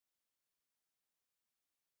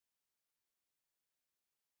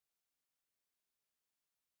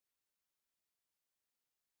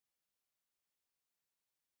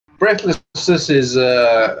Breathlessness is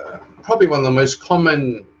probably one of the most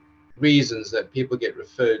common reasons that people get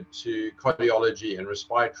referred to cardiology and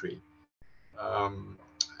respiratory. Um,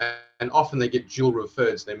 and often they get dual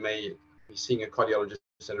referred, so they may be seeing a cardiologist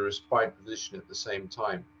and a respiratory physician at the same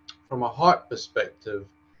time. From a heart perspective,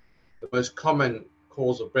 the most common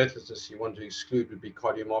cause of breathlessness you want to exclude would be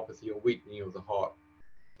cardiomyopathy or weakening of the heart.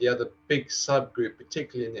 The other big subgroup,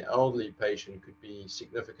 particularly in the elderly patient, could be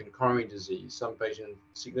significant coronary disease. Some patients with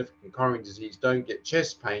significant coronary disease don't get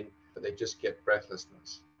chest pain, but they just get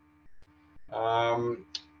breathlessness.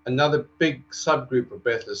 Another big subgroup of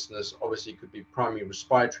breathlessness obviously could be primary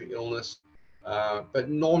respiratory illness, but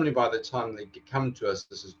normally by the time they come to us,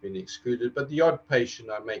 this has been excluded. But the odd patient,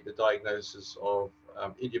 I make the diagnosis of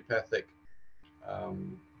idiopathic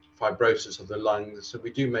fibrosis of the lungs, so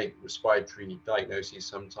we do make respiratory diagnoses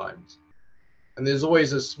sometimes. And there's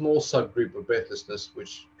always a small subgroup of breathlessness,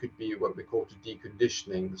 which could be what we call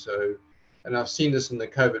deconditioning. So, and I've seen this in the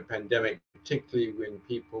COVID pandemic, particularly when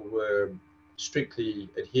people were strictly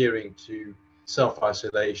adhering to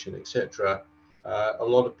self-isolation, etc. A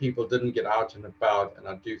lot of people didn't get out and about, and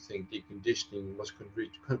I do think deconditioning was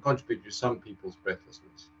contribute to some people's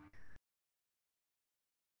breathlessness.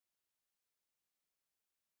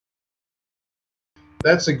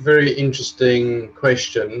 That's a very interesting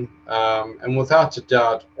question, and without a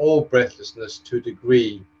doubt, all breathlessness to a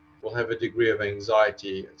degree will have a degree of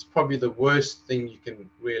anxiety. It's probably the worst thing you can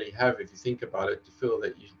really have if you think about it, to feel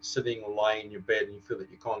that you're sitting or lying in your bed and you feel that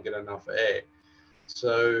you can't get enough air.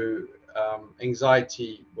 So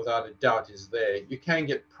anxiety, without a doubt, is there. You can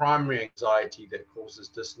get primary anxiety that causes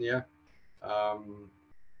dyspnea.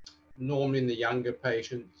 Normally in the younger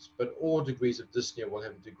patients, but all degrees of dyspnea will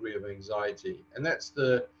have a degree of anxiety. And that's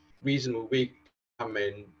the reason where we come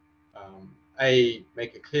in,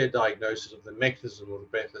 make a clear diagnosis of the mechanism of the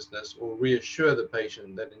breathlessness, or reassure the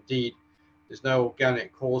patient that indeed there's no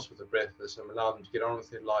organic cause for the breathlessness, and allow them to get on with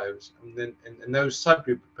their lives. And then in those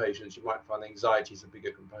subgroup of patients, you might find anxiety is a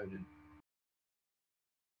bigger component.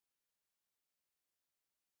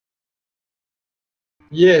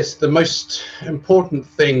 Yes, the most important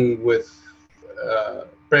thing with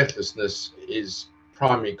breathlessness is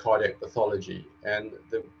primary cardiac pathology, and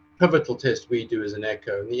the pivotal test we do is an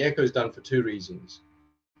echo, and the echo is done for two reasons.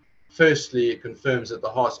 Firstly, it confirms that the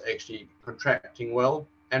heart's actually contracting well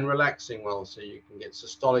and relaxing well, so you can get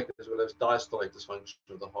systolic as well as diastolic dysfunction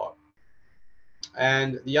of the heart.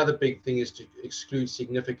 And the other big thing is to exclude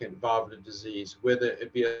significant valvular disease, whether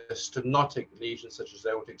it be a stenotic lesion such as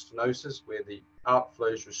aortic stenosis, where the outflow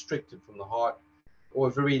is restricted from the heart, or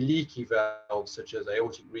a very leaky valve such as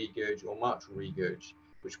aortic regurg or mitral regurg,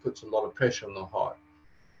 which puts a lot of pressure on the heart.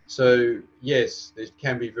 So yes, there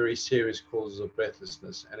can be very serious causes of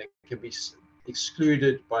breathlessness, and it can be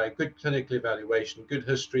excluded by a good clinical evaluation, good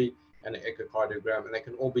history, and an echocardiogram, and they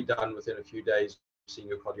can all be done within a few days of seeing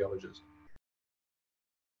your cardiologist.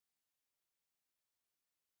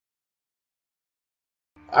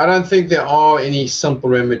 I don't think there are any simple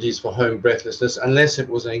remedies for home breathlessness unless it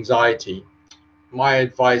was anxiety. My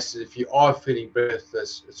advice is, if you are feeling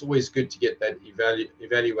breathless, it's always good to get that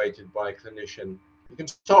evaluated by a clinician. You can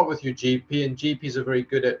start with your GP, and GPs are very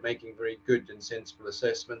good at making very good and sensible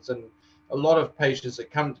assessments. And a lot of patients that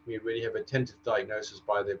come to me really have a tentative diagnosis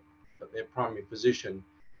by their primary physician.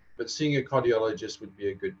 But seeing a cardiologist would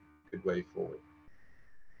be a good way forward.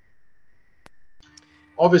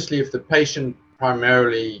 Obviously, if the patient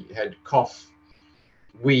primarily had cough,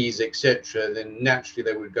 wheeze, etc., then naturally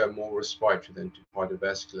they would go more respiratory than to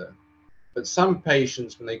cardiovascular. But some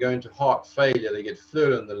patients, when they go into heart failure, they get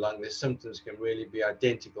fluid in the lung, their symptoms can really be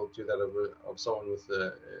identical to that of someone with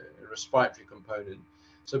a respiratory component.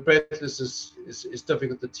 So breathlessness is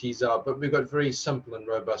difficult to tease out, but we've got very simple and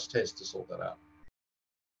robust tests to sort that out.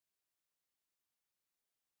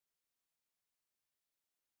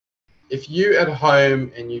 If you're at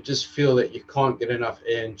home and you just feel that you can't get enough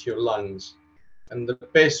air into your lungs, and the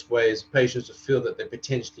best way is patients to feel that they're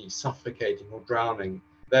potentially suffocating or drowning,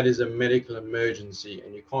 that is a medical emergency,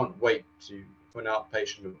 and you can't wait for an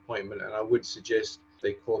outpatient appointment. And I would suggest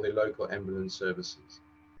they call their local ambulance services.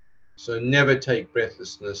 So never take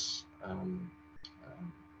breathlessness.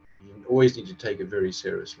 You always need to take it very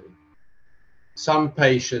seriously. Some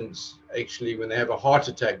patients actually, when they have a heart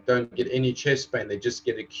attack, don't get any chest pain. They just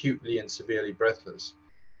get acutely and severely breathless,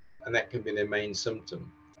 and that can be their main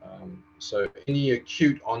symptom. So any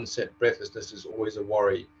acute onset breathlessness is always a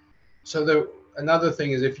worry. So another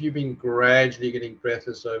thing is, if you've been gradually getting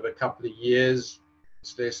breathless over a couple of years,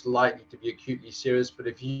 it's less likely to be acutely serious. But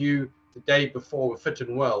if you, the day before, were fit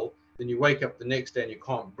and well, then you wake up the next day and you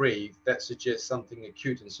can't breathe, that suggests something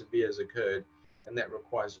acute and severe has occurred. and that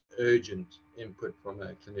requires urgent input from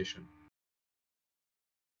a clinician.